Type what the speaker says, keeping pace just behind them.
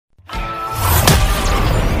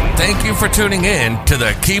Thank you for tuning in to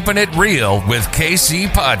the Keeping It Real with KC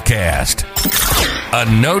podcast, a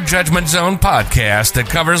no judgment zone podcast that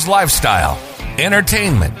covers lifestyle,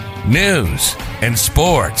 entertainment, news, and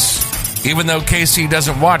sports. Even though KC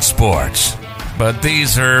doesn't watch sports, but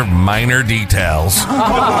these are minor details.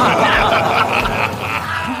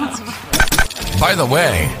 By the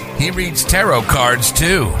way, he reads tarot cards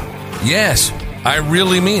too. Yes, I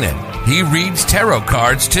really mean it. He reads tarot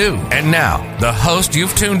cards too. And now, the host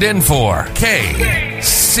you've tuned in for,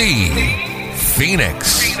 KC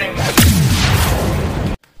Phoenix.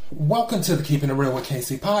 Welcome to the Keeping It Real with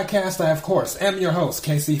KC podcast. I, of course, am your host,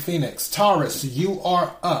 KC Phoenix. Taurus, you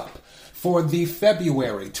are up for the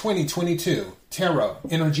February 2022 Tarot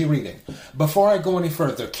Energy Reading. Before I go any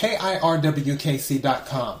further,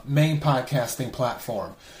 KIRWKC.com, main podcasting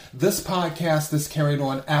platform. This podcast is carried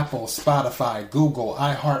on Apple, Spotify, Google,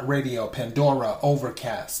 iHeartRadio, Pandora,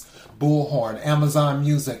 Overcast, Bullhorn, Amazon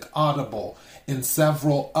Music, Audible, and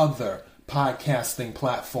several other podcasting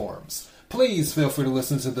platforms. Please feel free to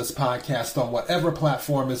listen to this podcast on whatever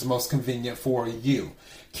platform is most convenient for you.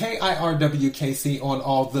 KIRWKC on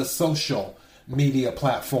all the social media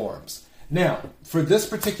platforms. Now, for this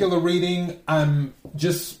particular reading,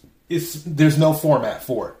 there's no format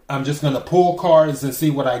for it. I'm just going to pull cards and see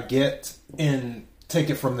what I get and take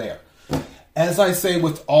it from there. As I say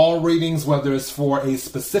with all readings, whether it's for a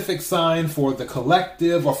specific sign, for the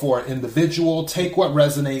collective, or for an individual, take what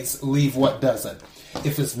resonates, leave what doesn't.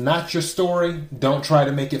 If it's not your story, don't try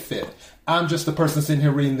to make it fit. I'm just a person sitting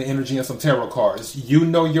here reading the energy of some tarot cards. You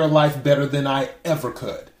know your life better than I ever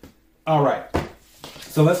could. All right.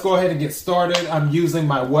 So let's go ahead and get started. I'm using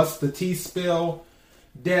my What's the Tea Spill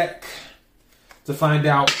deck to find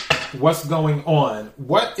out what's going on.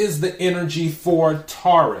 What is the energy for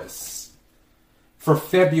Taurus for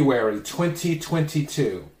February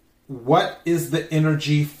 2022? What is the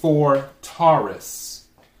energy for Taurus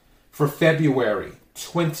for February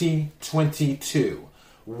 2022?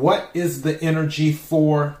 What is the energy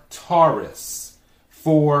for Taurus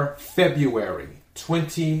for February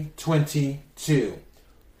 2022?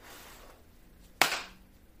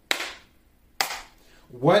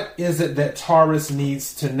 What is it that Taurus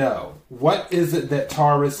needs to know? What is it that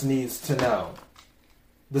Taurus needs to know?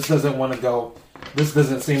 This doesn't want to go. This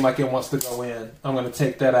doesn't seem like it wants to go in. I'm going to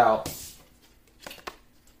take that out.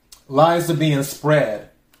 Lies are being spread.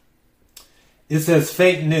 It says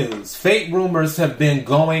fake news. Fake rumors have been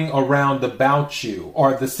going around about you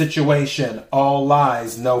or the situation. All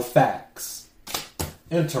lies, no facts.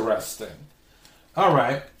 Interesting. All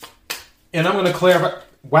right. And I'm going to clarify.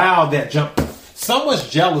 Wow, that jumped. Someone's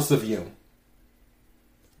jealous of you.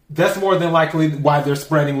 That's more than likely why they're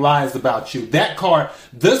spreading lies about you.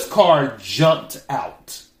 This card jumped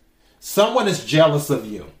out. Someone is jealous of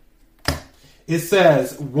you. It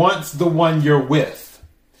says, once the one you're with.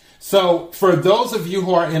 So for those of you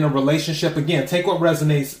who are in a relationship, again, take what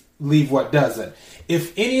resonates, leave what doesn't.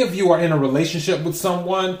 If any of you are in a relationship with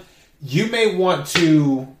someone, you may want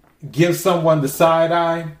to give someone the side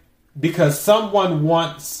eye because someone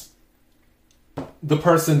wants the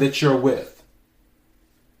person that you're with.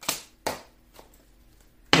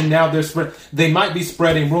 And now they might be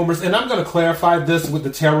spreading rumors. And I'm going to clarify this with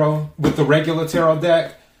the regular tarot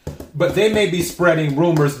deck. But they may be spreading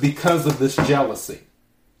rumors because of this jealousy.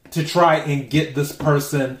 To try and get this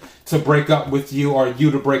person to break up with you or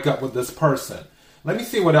you to break up with this person. Let me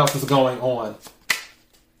see what else is going on.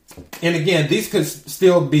 And again, these could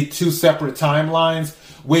still be two separate timelines.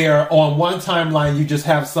 Where on one timeline you just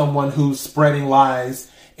have someone who's spreading lies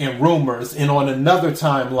and rumors, and on another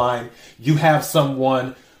timeline you have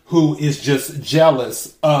someone who is just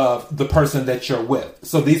jealous of the person that you're with.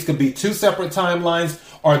 So these could be two separate timelines,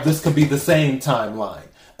 or this could be the same timeline.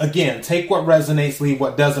 Again, take what resonates, leave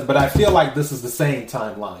what doesn't, but I feel like this is the same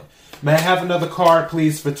timeline. May I have another card,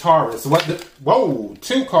 please, for Taurus? Whoa,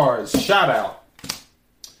 two cards, shout out.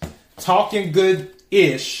 Talking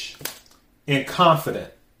good-ish and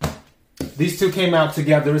confident. These two came out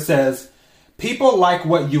together. It says, people like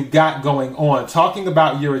what you got going on, talking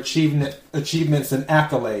about your achievements and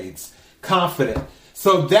accolades. Confident.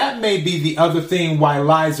 So that may be the other thing why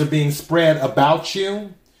lies are being spread about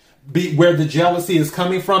you, where the jealousy is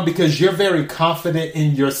coming from, because you're very confident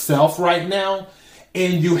in yourself right now.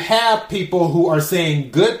 And you have people who are saying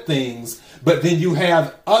good things, but then you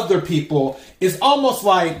have other people. It's almost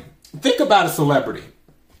like, think about a celebrity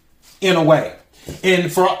in a way.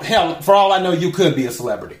 And for all I know, you could be a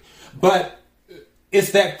celebrity. But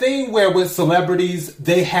it's that thing where with celebrities,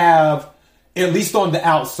 they have, at least on the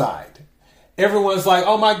outside, everyone's like,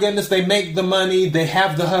 oh my goodness, they make the money, they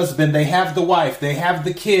have the husband, they have the wife, they have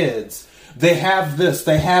the kids. They have this,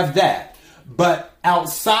 they have that. But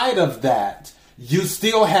outside of that, you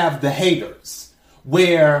still have the haters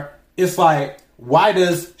where it's like, why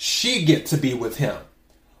does she get to be with him?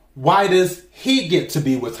 Why does he get to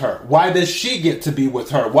be with her? Why does she get to be with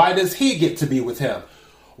her? Why does he get to be with him?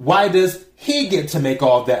 Why does he get to make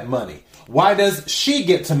all that money? Why does she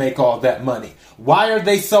get to make all that money? Why are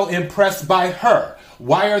they so impressed by her?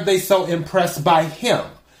 Why are they so impressed by him?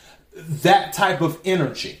 That type of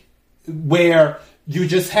energy where you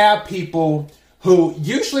just have people who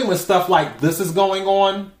usually when stuff like this is going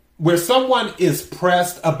on, where someone is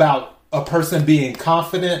pressed about a person being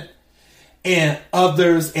confident and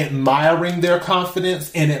others admiring their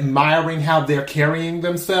confidence and admiring how they're carrying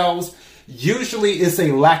themselves, usually it's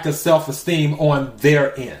a lack of self-esteem on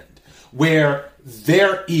their end, where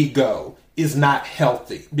their ego is not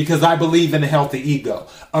healthy. Because I believe in a healthy ego.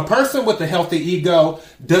 A person with a healthy ego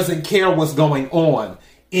doesn't care what's going on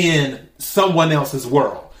in someone else's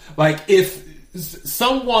world. Like if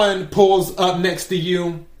someone pulls up next to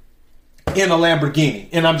you in a Lamborghini,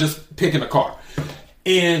 and I'm just picking a car,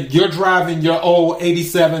 and you're driving your old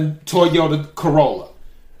 87 Toyota Corolla,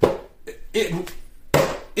 it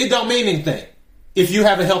don't mean anything if you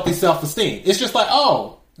have a healthy self-esteem. It's just like,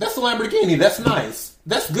 oh, that's a Lamborghini. That's nice.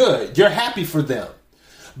 That's good. You're happy for them.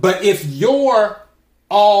 But if you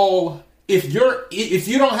don't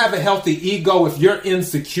have a healthy ego, if you're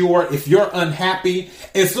insecure, if you're unhappy,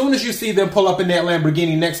 as soon as you see them pull up in that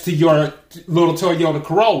Lamborghini next to your little Toyota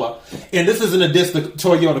Corolla, and this isn't a diss to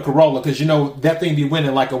Toyota Corolla because you know that thing be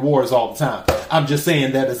winning like awards all the time. I'm just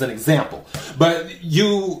saying that as an example. But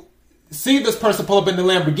you see this person pull up in the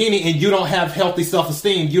Lamborghini and you don't have healthy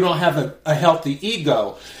self-esteem, you don't have a healthy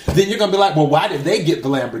ego, then you're going to be like, well, why did they get the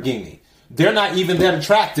Lamborghini? They're not even that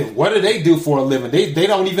attractive. What do they do for a living? They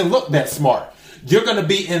don't even look that smart. You're going to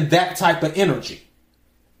be in that type of energy.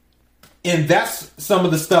 And that's some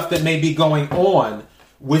of the stuff that may be going on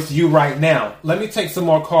with you right now. Let me take some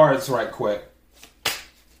more cards right quick.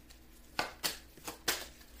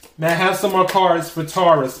 May I have some more cards for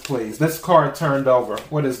Taurus, please? This card turned over.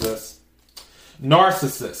 What is this?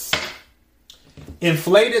 Narcissist.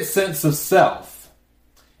 Inflated sense of self.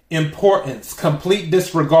 Importance. Complete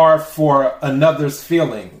disregard for another's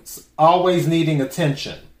feelings. Always needing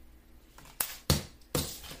attention.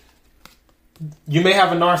 You may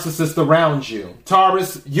have a narcissist around you.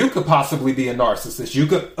 Taurus, you could possibly be a narcissist. You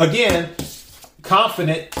could, again,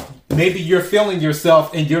 confident. Maybe you're feeling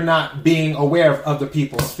yourself and you're not being aware of other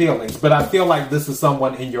people's feelings. But I feel like this is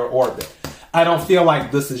someone in your orbit. I don't feel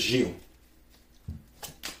like this is you.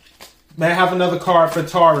 May I have another card for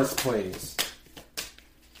Taurus, please?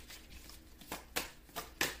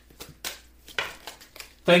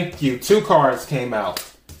 Thank you. 2 cards came out.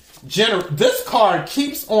 This card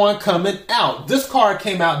keeps on coming out. This card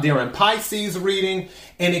came out during Pisces reading,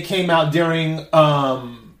 and it came out during, I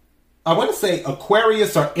want to say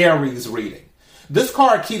Aquarius or Aries reading. This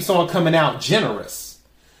card keeps on coming out, generous.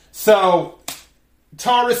 So,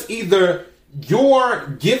 Taurus, either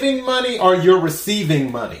you're giving money or you're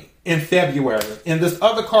receiving money in February. And this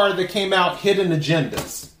other card that came out, Hidden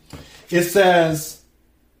Agendas. It says,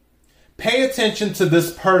 pay attention to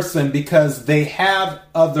this person because they have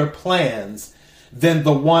other plans than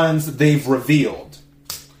the ones they've revealed.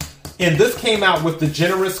 And this came out with the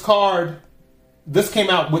generous card. This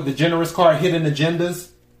came out with the generous card, Hidden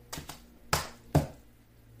Agendas.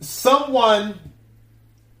 Someone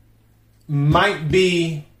might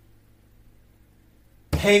be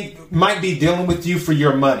dealing with you for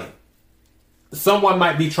your money. Someone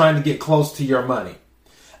might be trying to get close to your money.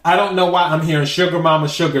 I don't know why I'm hearing sugar mama,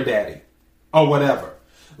 sugar daddy, or whatever.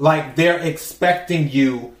 Like they're expecting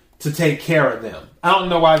you to take care of them. I don't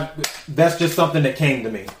know why. That's just something that came to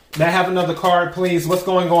me. May I have another card, please? What's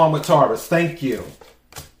going on with Taurus? Thank you.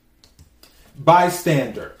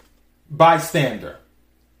 Bystander. Bystander.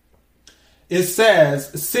 It says,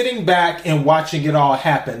 sitting back and watching it all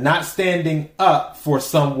happen, not standing up for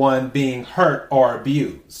someone being hurt or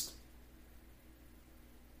abused.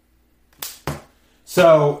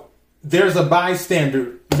 So, there's a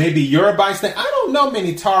bystander. Maybe you're a bystander. I don't know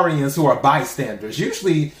many Taurians who are bystanders.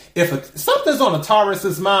 Usually, if something's on a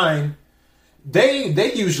Taurus's mind,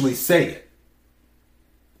 they usually say it.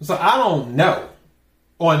 So, I don't know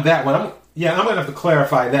on that one. I'm going to have to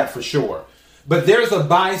clarify that for sure. But there's a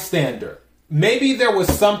bystander. Maybe there was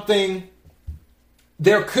something,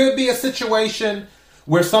 there could be a situation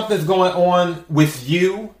where something's going on with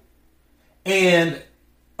you. And,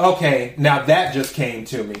 okay, now that just came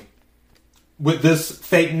to me. With this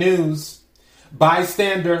fake news,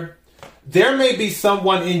 bystander, there may be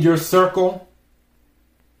someone in your circle.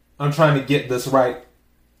 I'm trying to get this right.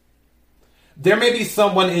 there may be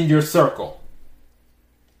someone in your circle.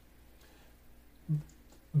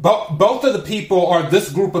 Both of the people, or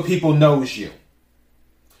this group of people, knows you.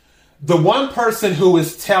 The one person who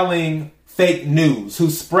is telling fake news,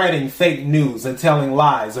 who's spreading fake news and telling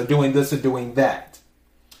lies or doing this or doing that.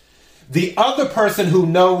 The other person who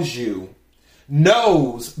knows you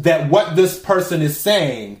knows that what this person is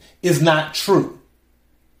saying is not true.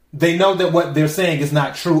 They know that what they're saying is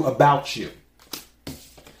not true about you.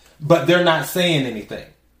 But they're not saying anything.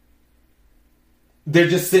 They're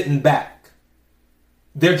just sitting back.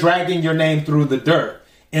 They're dragging your name through the dirt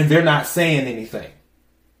and they're not saying anything.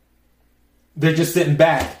 They're just sitting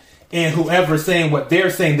back, and whoever's saying what they're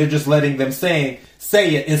saying, they're just letting them say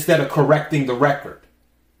it instead of correcting the record.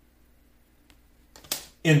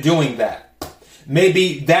 In doing that,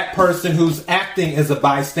 maybe that person who's acting as a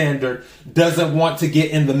bystander doesn't want to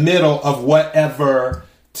get in the middle of whatever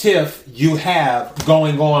tiff you have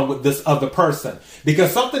going on with this other person.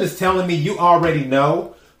 Because something is telling me you already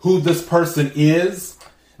know who this person is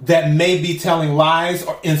that may be telling lies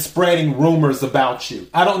and spreading rumors about you.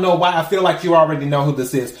 I don't know why. I feel like you already know who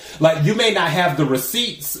this is. Like, you may not have the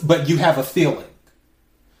receipts, but you have a feeling.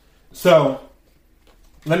 So,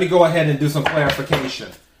 let me go ahead and do some clarification.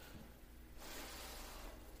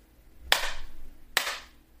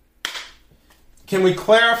 Can we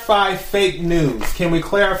clarify fake news? Can we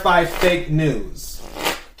clarify fake news?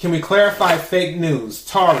 Can we clarify fake news?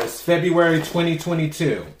 Taurus, February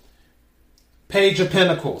 2022. Page of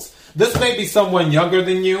Pentacles. This may be someone younger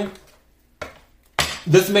than you.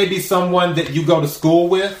 This may be someone that you go to school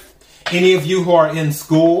with. Any of you who are in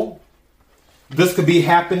school. This could be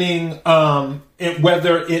happening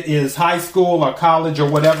whether it is high school or college or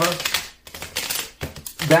whatever.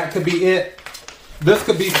 That could be it. This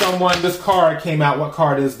could be someone, this card came out. What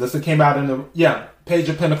card is this? It came out in the, Page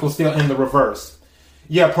of Pentacles still in the reverse.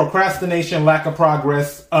 Procrastination, lack of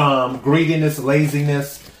progress, greediness,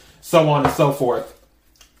 laziness, so on and so forth.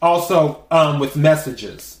 Also, with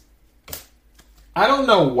messages. I don't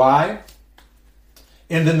know why.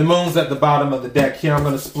 And then the moon's at the bottom of the deck. Here, I'm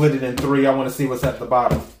going to split it in three. I want to see what's at the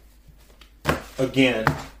bottom. Again.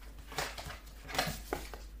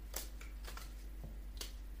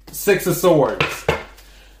 Six of Swords.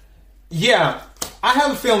 Yeah, I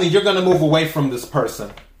have a feeling you're going to move away from this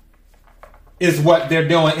person. Is what they're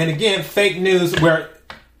doing. And again, fake news where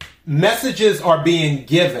messages are being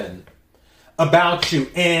given about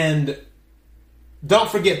you. And don't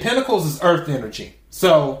forget, Pentacles is earth energy.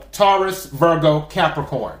 So, Taurus, Virgo,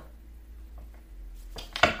 Capricorn.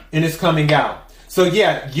 And it's coming out. So,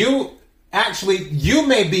 yeah, you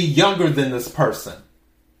may be younger than this person.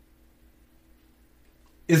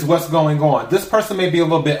 Is what's going on. This person may be a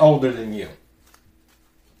little bit older than you.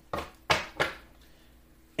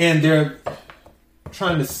 And they're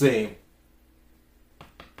trying to see.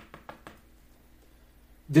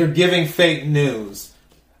 They're giving fake news.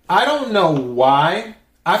 I don't know why.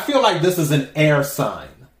 I feel like this is an air sign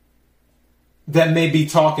that may be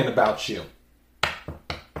talking about you.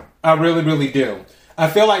 I really, really do. I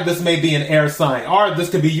feel like this may be an air sign. Or this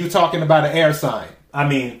could be you talking about an air sign. I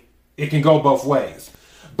mean, it can go both ways.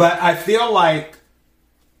 But I feel like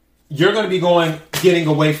you're going to be getting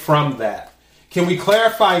away from that. Can we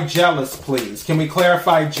clarify jealous, please? Can we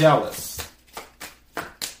clarify jealous?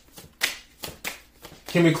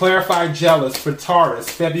 Can we clarify jealous for Taurus,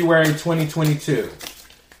 February 2022?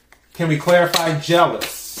 Can we clarify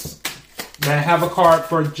jealous? May I have a card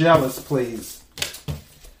for jealous, please?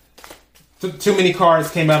 Too many cards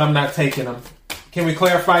came out. I'm not taking them. Can we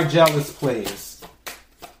clarify jealous, please?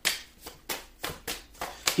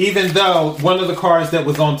 Even though one of the cards that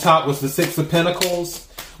was on top was the Six of Pentacles,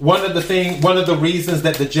 one of the reasons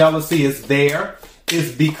that the jealousy is there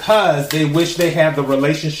is because they wish they had the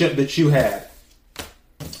relationship that you had.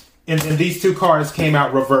 And these two cards came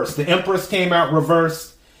out reversed. The Empress came out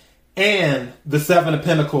reversed, and the Seven of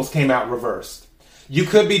Pentacles came out reversed. You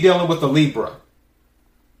could be dealing with a Libra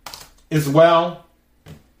as well.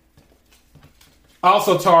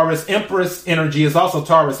 Also Taurus, Empress energy is also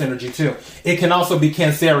Taurus energy too. It can also be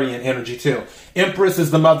Cancerian energy too. Empress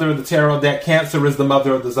is the mother of the tarot deck. Cancer is the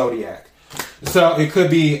mother of the zodiac. So it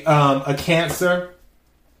could be a Cancer.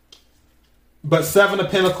 But Seven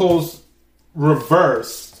of Pentacles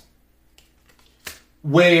reversed,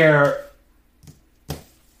 where,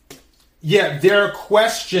 they're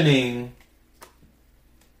questioning.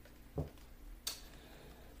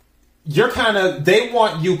 They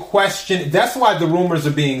want you question. That's why the rumors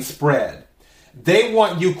are being spread. They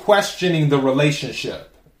want you questioning the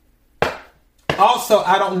relationship. Also,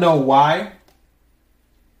 I don't know why,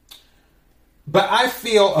 but I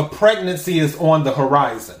feel a pregnancy is on the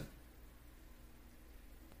horizon.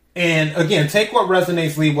 And again, take what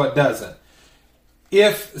resonates, leave what doesn't.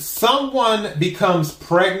 If someone becomes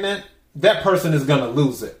pregnant, that person is going to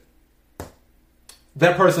lose it.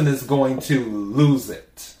 That person is going to lose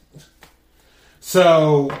it.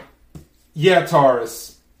 So, yeah,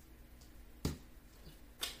 Taurus.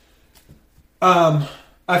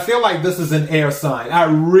 I feel like this is an air sign. I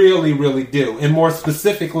really, really do. And more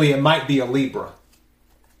specifically, it might be a Libra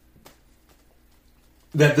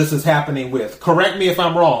that this is happening with. Correct me if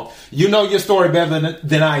I'm wrong. You know your story better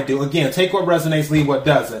than I do. Again, take what resonates, leave what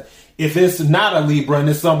doesn't. If it's not a Libra and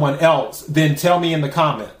it's someone else, then tell me in the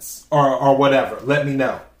comments or whatever. Let me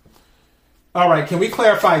know. All right, can we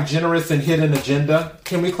clarify generous and hidden agenda?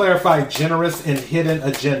 Can we clarify generous and hidden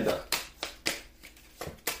agenda?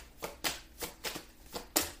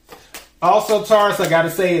 Also, Taurus, I got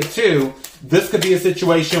to say it too. This could be a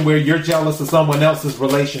situation where you're jealous of someone else's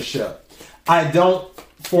relationship. I don't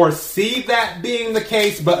foresee that being the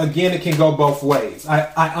case, but again, it can go both ways.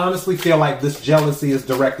 I honestly feel like this jealousy is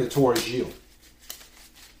directed towards you.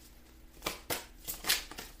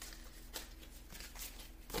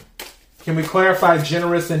 Can we clarify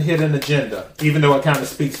generous and hidden agenda? Even though it kind of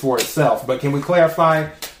speaks for itself, but can we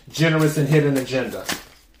clarify generous and hidden agenda?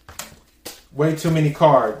 Way too many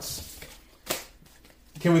cards.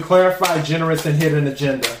 Can we clarify generous and hidden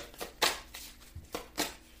agenda?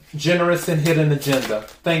 Generous and hidden agenda.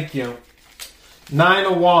 Thank you. 9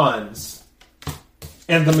 of Wands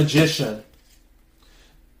and the Magician.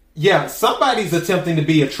 Yeah, somebody's attempting to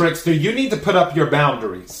be a trickster. You need to put up your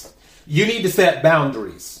boundaries. You need to set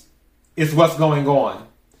boundaries. Is what's going on.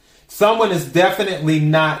 Someone is definitely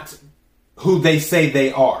not who they say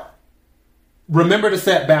they are. Remember to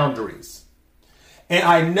set boundaries. And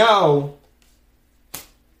I know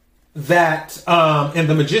that, and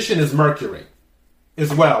the Magician is Mercury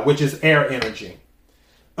as well, which is air energy.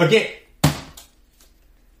 Again,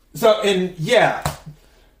 so, and yeah,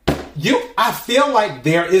 I feel like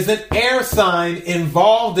there is an air sign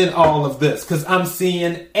involved in all of this because I'm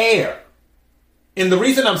seeing air. And the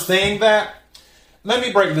reason I'm saying that, let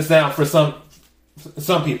me break this down for some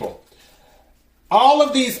people. All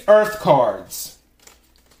of these Earth cards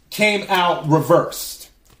came out reversed.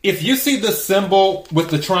 If you see the symbol with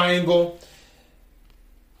the triangle,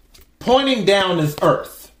 pointing down is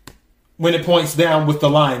Earth when it points down with the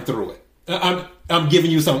line through it. I'm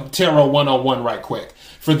giving you some Tarot 101 right quick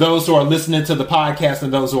for those who are listening to the podcast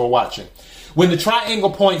and those who are watching. When the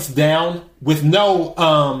triangle points down with no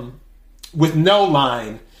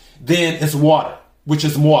line, then it's water, which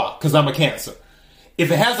is moi, because I'm a Cancer. If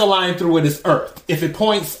it has a line through it, it's Earth. If it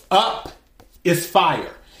points up, it's fire.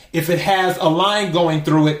 If it has a line going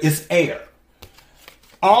through it, it's air.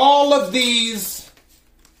 All of these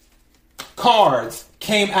cards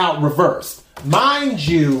came out reversed. Mind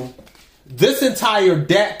you, this entire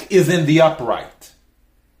deck is in the upright.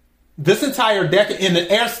 This entire deck in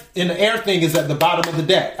the air thing is at the bottom of the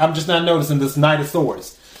deck. I'm just not noticing this Knight of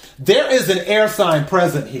Swords. There is an air sign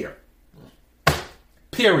present here.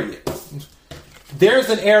 Period. There's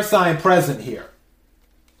an air sign present here.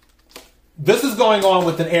 This is going on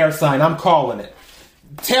with an air sign. I'm calling it.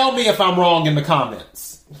 Tell me if I'm wrong in the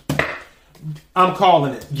comments. I'm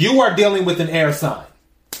calling it. You are dealing with an air sign.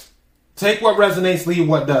 Take what resonates, leave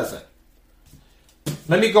what doesn't.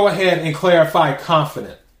 Let me go ahead and clarify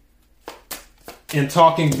confident in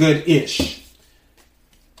talking good-ish.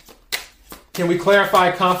 Can we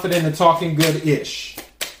clarify confident in talking good-ish?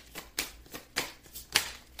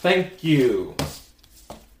 Thank you.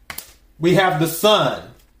 We have the Sun.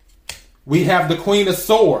 We have the Queen of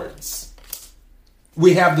Swords.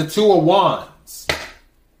 We have the Two of Wands.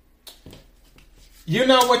 You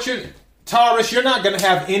know what, Taurus, you're not going to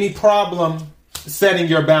have any problem setting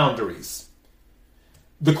your boundaries.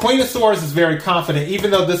 The Queen of Swords is very confident,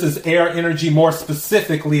 even though this is air energy, more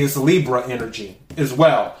specifically is Libra energy as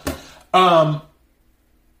well. And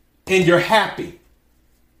you're happy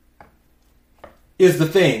is the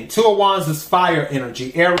thing. Two of Wands is fire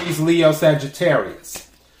energy. Aries, Leo, Sagittarius.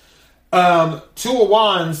 Two of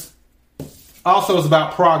Wands also is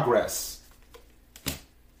about progress.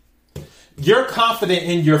 You're confident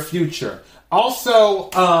in your future. Also,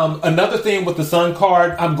 another thing with the Sun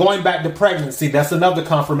card, I'm going back to pregnancy. That's another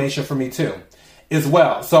confirmation for me too, as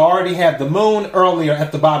well. So I already had the Moon earlier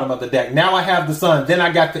at the bottom of the deck. Now I have the Sun. Then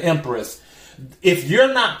I got the Empress. If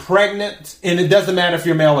you're not pregnant, and it doesn't matter if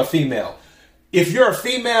you're male or female, if you're a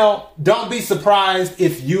female, don't be surprised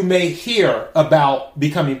if you may hear about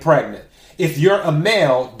becoming pregnant. If you're a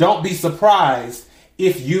male, don't be surprised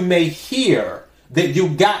if you may hear that you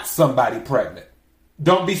got somebody pregnant.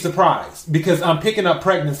 Don't be surprised, because I'm picking up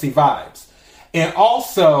pregnancy vibes. And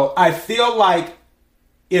also, I feel like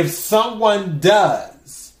if someone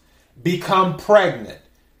does become pregnant,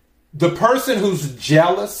 the person who's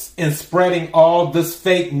jealous and spreading all this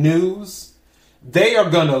fake news, they are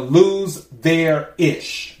going to lose their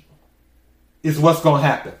ish, is what's going to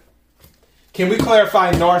happen. Can we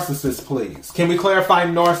clarify narcissist, please? Can we clarify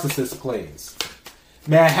narcissist, please?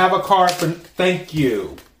 May I have a card for, thank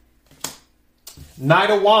you. Knight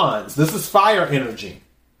of Wands. This is fire energy.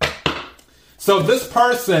 So this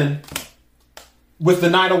person with the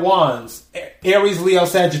Knight of Wands, Aries, Leo,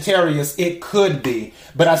 Sagittarius, it could be,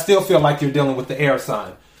 but I still feel like you're dealing with the air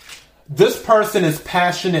sign. This person is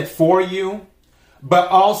passionate for you, but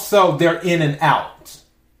also they're in and out.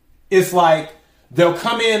 It's like they'll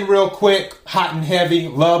come in real quick, hot and heavy,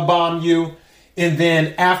 love bomb you, and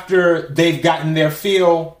then after they've gotten their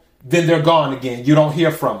feel, then they're gone again. You don't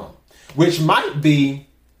hear from them, which might be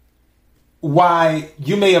why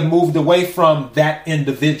you may have moved away from that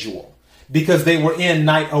individual, because they were in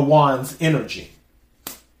Knight of Wands energy.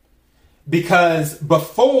 Because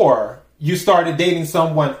before you started dating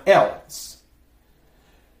someone else,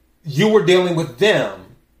 you were dealing with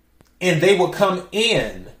them, and they would come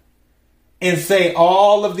in and say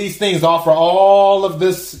all of these things, offer all of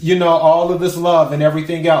this, all of this love and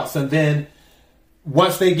everything else. And then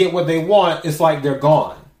once they get what they want, it's like they're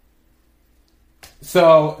gone.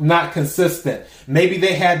 So not consistent. Maybe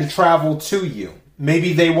they had to travel to you.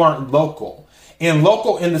 Maybe they weren't local. And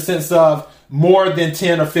local in the sense of more than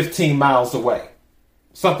 10 or 15 miles away.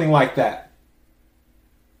 Something like that.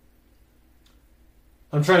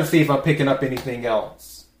 I'm trying to see if I'm picking up anything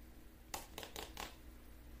else.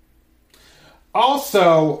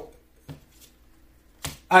 Also,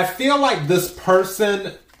 I feel like this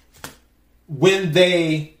person, when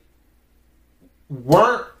they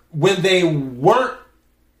weren't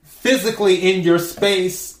physically in your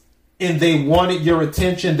space and they wanted your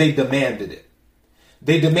attention, they demanded it.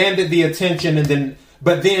 They demanded the attention,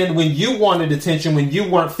 but then when you wanted attention, when you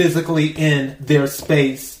weren't physically in their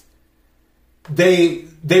space, they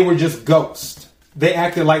were just ghosts. They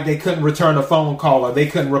acted like they couldn't return a phone call, or they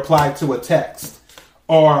couldn't reply to a text,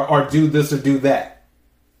 or do this or do that.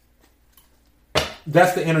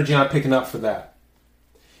 That's the energy I'm picking up for that.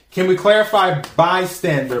 Can we clarify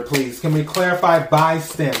bystander, please? Can we clarify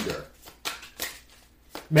bystander?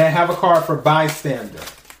 May I have a card for bystander?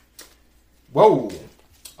 Whoa,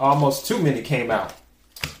 almost too many came out.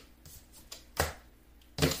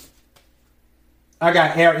 I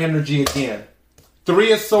got air energy again.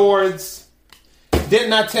 3 of Swords.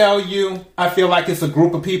 Didn't I tell you, I feel like it's a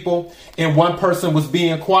group of people and one person was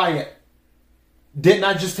being quiet? Didn't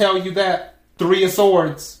I just tell you that? 3 of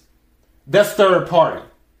Swords. That's third party,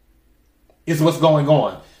 is what's going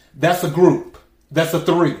on. That's a group. That's a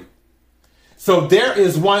 3. So there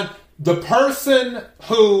is one, the person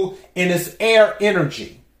who in his air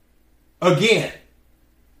energy, again,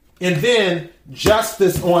 and then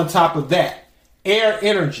justice on top of that, air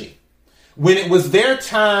energy. When it was their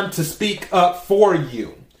time to speak up for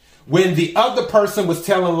you, when the other person was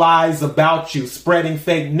telling lies about you, spreading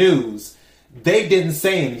fake news, they didn't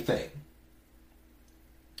say anything.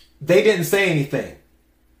 They didn't say anything.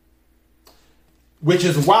 Which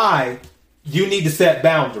is why you need to set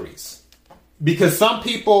boundaries. Because some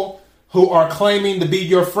people who are claiming to be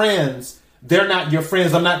your friends, they're not your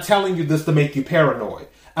friends. I'm not telling you this to make you paranoid.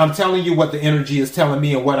 I'm telling you what the energy is telling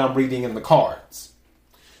me and what I'm reading in the cards.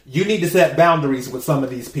 You need to set boundaries with some of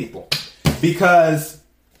these people, because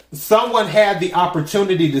someone had the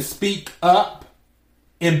opportunity to speak up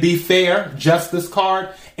and be fair, justice card.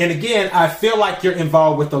 And again, I feel like you're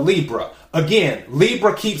involved with a Libra. Again,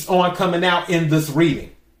 Libra keeps on coming out in this reading.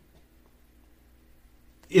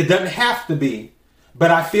 It doesn't have to be, but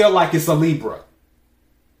I feel like it's a Libra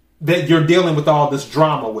that you're dealing with all this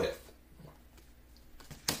drama with.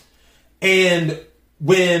 And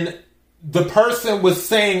when the person was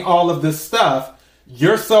saying all of this stuff,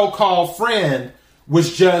 your so-called friend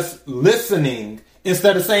was just listening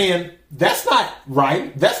instead of saying, that's not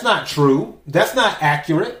right, that's not true, that's not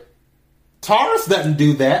accurate. Taurus doesn't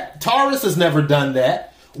do that. Taurus has never done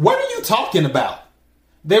that. What are you talking about?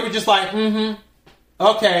 They were just like,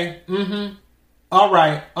 okay, all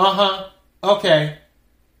right, okay.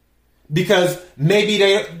 Because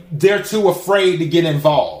maybe they're too afraid to get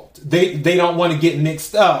involved. They don't want to get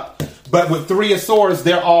mixed up. But with 3 of Swords,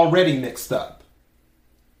 they're already mixed up.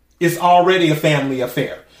 It's already a family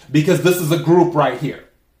affair, because this is a group right here.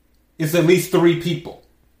 It's at least 3 people.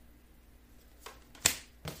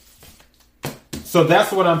 So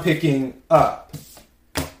that's what I'm picking up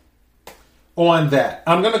on that.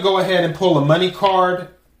 I'm going to go ahead and pull a money card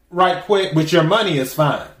right quick, which your money is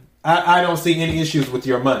fine. I don't see any issues with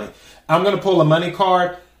your money. I'm going to pull a money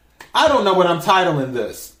card. I don't know what I'm titling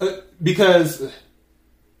this because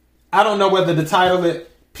I don't know whether to title it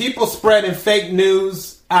 "People Spreading Fake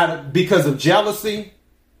News because of Jealousy."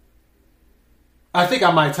 I think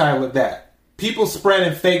I might title it that. People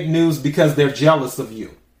spreading fake news because they're jealous of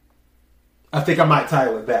you. I think I might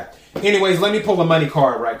title it that. Anyways, let me pull a money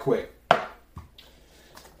card right quick.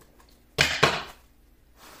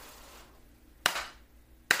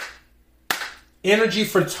 Energy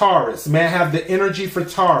for Taurus. May I have the energy for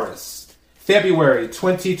Taurus? February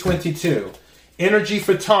 2022. Energy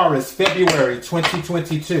for Taurus, February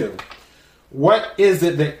 2022. What is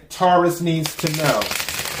it that Taurus needs to know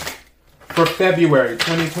for February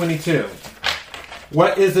 2022?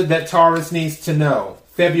 What is it that Taurus needs to know?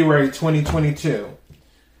 February 2022.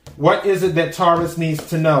 What is it that Taurus needs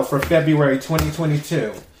to know for February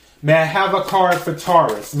 2022? May I have a card for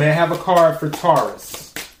Taurus? May I have a card for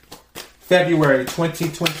Taurus? February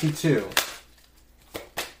 2022.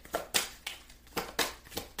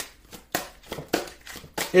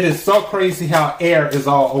 It is so crazy how air is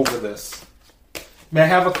all over this. May I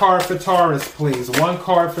have a card for Taurus, please? One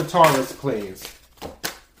card for Taurus, please.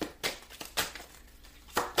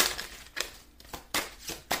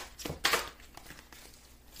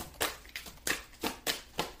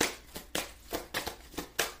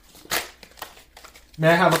 May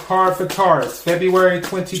I have a card for Taurus, February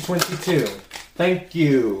 2022? Thank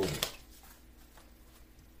you.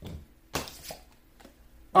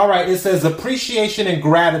 All right, it says appreciation and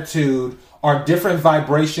gratitude are different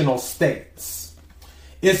vibrational states.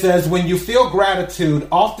 It says when you feel gratitude,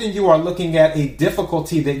 often you are looking at a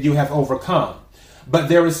difficulty that you have overcome, but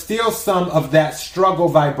there is still some of that struggle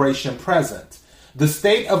vibration present. The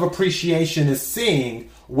state of appreciation is seeing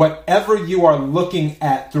whatever you are looking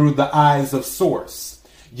at through the eyes of Source.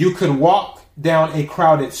 You could walk down a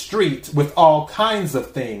crowded street with all kinds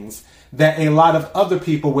of things that a lot of other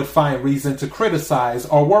people would find reason to criticize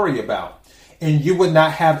or worry about. And you would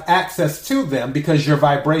not have access to them because your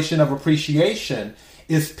vibration of appreciation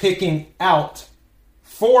is picking out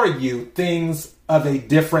for you things of a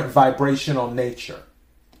different vibrational nature.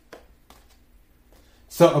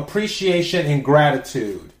 So appreciation and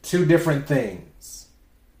gratitude, two different things.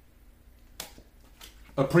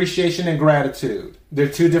 Appreciation and gratitude, they're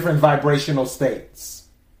two different vibrational states.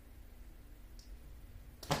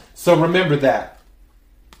 So remember that.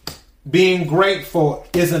 Being grateful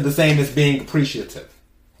isn't the same as being appreciative,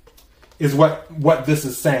 is what this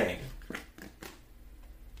is saying.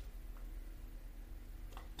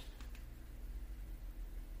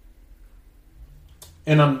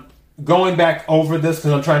 And I'm going back over this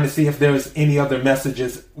because I'm trying to see if there's any other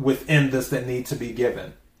messages within this that need to be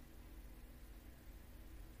given.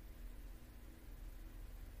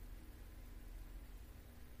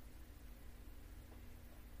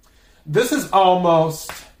 This is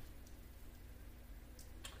almost,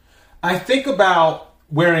 I think about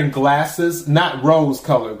wearing glasses, not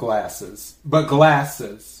rose-colored glasses, but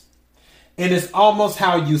glasses. And it's almost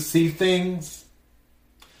how you see things,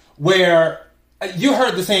 where you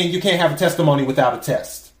heard the saying, you can't have a testimony without a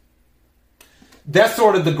test. That's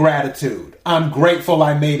sort of the gratitude. I'm grateful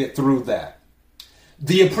I made it through that.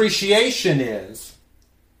 The appreciation is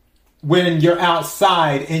when you're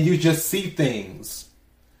outside and you just see things.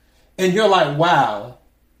 And you're like, wow,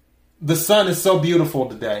 the sun is so beautiful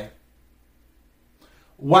today.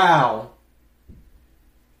 Wow,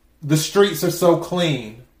 the streets are so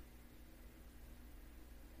clean.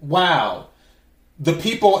 Wow, the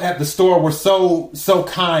people at the store were so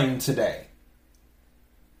kind today.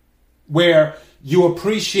 Where you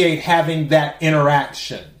appreciate having that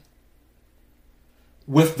interaction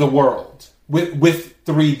with the world, with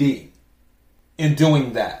 3D, in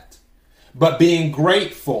doing that. But being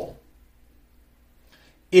grateful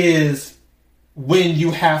is when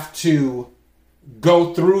you have to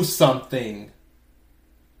go through something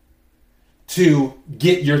to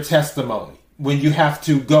get your testimony. When you have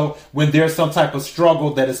to go, when there's some type of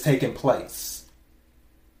struggle that has taken place.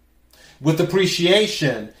 With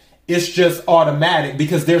appreciation, it's just automatic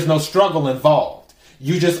because there's no struggle involved.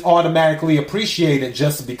 You just automatically appreciate it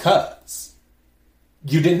just because.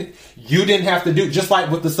 You didn't have to do, just like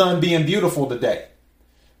with the sun being beautiful today.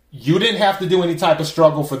 You didn't have to do any type of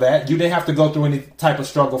struggle for that. You didn't have to go through any type of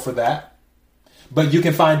struggle for that. But you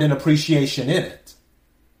can find an appreciation in it.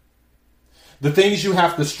 The things you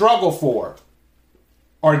have to struggle for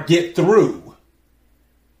or get through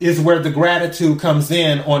is where the gratitude comes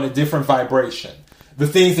in on a different vibration. The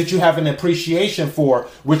things that you have an appreciation for,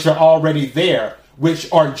 which are already there,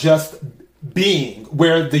 which are just being,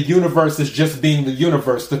 where the universe is just being the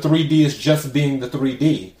universe. The 3D is just being the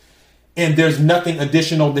 3D. and there's nothing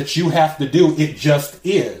additional that you have to do. It just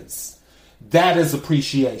is. That is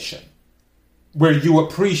appreciation, where you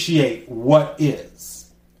appreciate what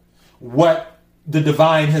is, what the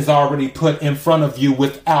divine has already put in front of you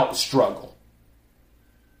without struggle.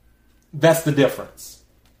 That's the difference.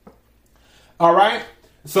 All right.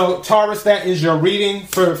 So Taurus, that is your reading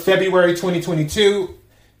for February 2022.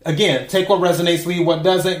 Again, take what resonates, leave what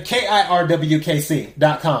doesn't. KIRWKC.com,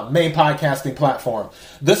 main podcasting platform.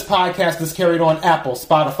 This podcast is carried on Apple,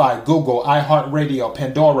 Spotify, Google, iHeartRadio,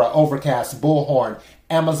 Pandora, Overcast, Bullhorn,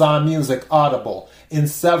 Amazon Music, Audible, and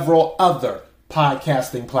several other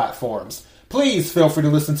podcasting platforms. Please feel free to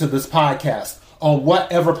listen to this podcast on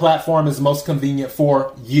whatever platform is most convenient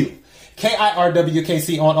for you.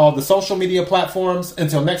 KIRWKC on all the social media platforms.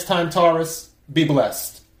 Until next time, Taurus, be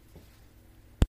blessed.